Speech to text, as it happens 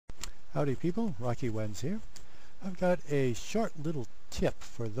Howdy people, Rocky Wens here. I've got a short little tip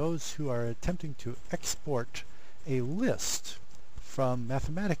for those who are attempting to export a list from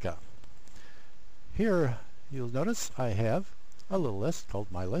Mathematica. Here you'll notice I have a little list called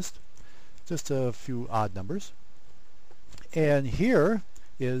My List, just a few odd numbers. And here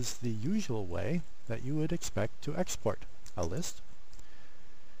is the usual way that you would expect to export a list.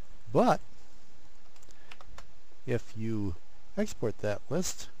 But if you export that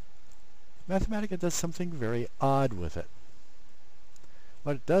list, Mathematica does something very odd with it.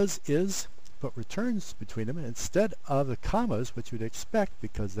 What it does is put returns between them instead of the commas, which you'd expect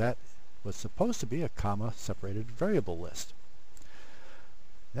because that was supposed to be a comma-separated variable list.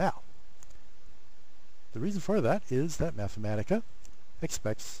 Now, the reason for that is that Mathematica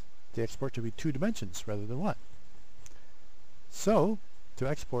expects the export to be 2 dimensions rather than 1. So, to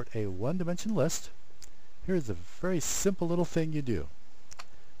export a 1-dimension list, here's a very simple little thing you do.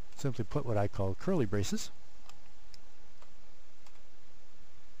 Simply put what I call curly braces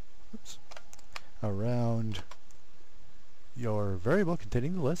around your variable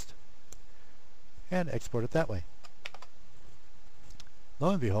containing the list and export it that way. Lo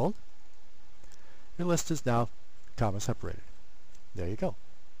and behold, your list is now comma separated. There you go.